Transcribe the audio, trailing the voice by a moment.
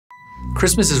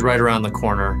Christmas is right around the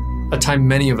corner, a time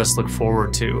many of us look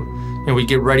forward to. We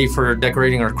get ready for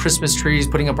decorating our Christmas trees,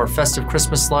 putting up our festive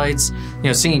Christmas lights,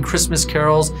 singing Christmas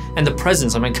carols, and the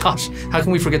presents. I mean, gosh, how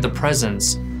can we forget the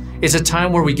presents? It's a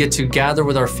time where we get to gather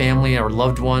with our family, our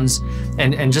loved ones,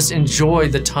 and just enjoy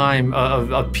the time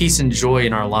of peace and joy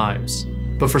in our lives.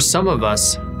 But for some of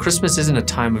us, Christmas isn't a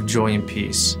time of joy and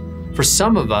peace. For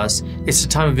some of us, it's a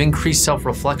time of increased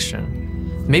self-reflection.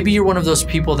 Maybe you're one of those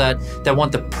people that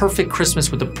want the perfect Christmas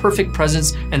with the perfect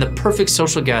presents and the perfect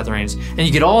social gatherings, and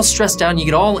you get all stressed out and you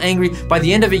get all angry. By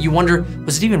the end of it, you wonder,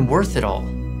 was it even worth it all?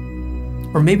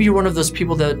 Or maybe you're one of those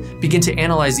people that begin to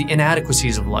analyze the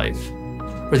inadequacies of life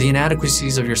or the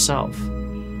inadequacies of yourself.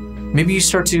 Maybe you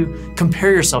start to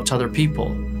compare yourself to other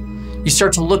people. You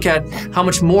start to look at how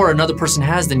much more another person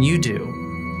has than you do.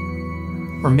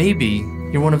 Or maybe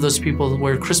you're one of those people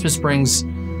where Christmas brings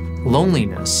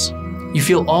loneliness. You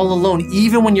feel all alone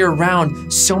even when you're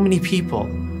around so many people.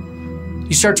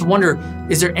 You start to wonder,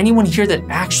 is there anyone here that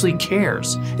actually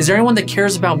cares? Is there anyone that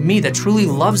cares about me, that truly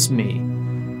loves me?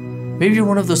 Maybe you're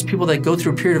one of those people that go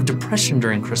through a period of depression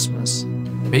during Christmas.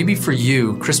 Maybe for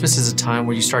you, Christmas is a time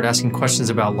where you start asking questions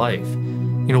about life.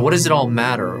 What does it all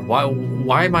matter?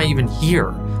 Why am I even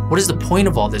here? What is the point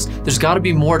of all this? There's got to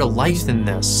be more to life than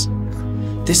this.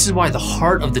 This is why the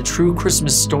heart of the true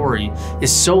Christmas story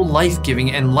is so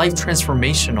life-giving and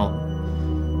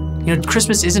life-transformational.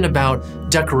 Christmas isn't about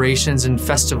decorations and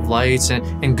festive lights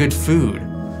and good food,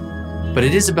 but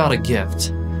it is about a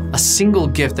gift, a single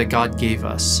gift that God gave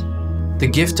us, the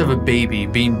gift of a baby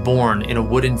being born in a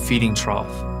wooden feeding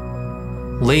trough.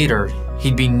 Later,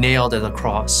 he'd be nailed at the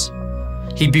cross.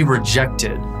 He'd be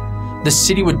rejected. The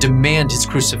city would demand his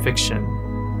crucifixion.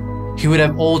 He would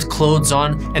have old clothes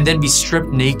on and then be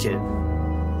stripped naked.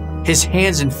 His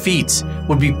hands and feet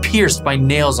would be pierced by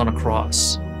nails on a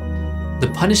cross.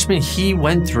 The punishment he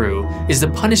went through is the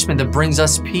punishment that brings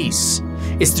us peace.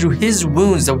 It's through his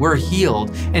wounds that we're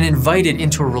healed and invited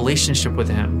into a relationship with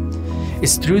him.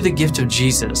 It's through the gift of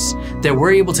Jesus that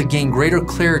we're able to gain greater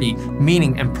clarity,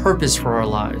 meaning, and purpose for our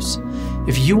lives.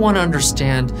 If you want to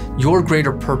understand your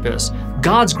greater purpose,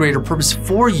 God's greater purpose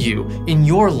for you in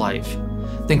your life,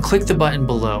 then click the button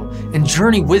below and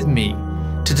journey with me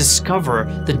to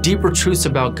discover the deeper truths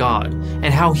about God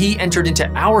and how he entered into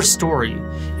our story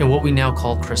in what we now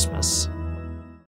call Christmas.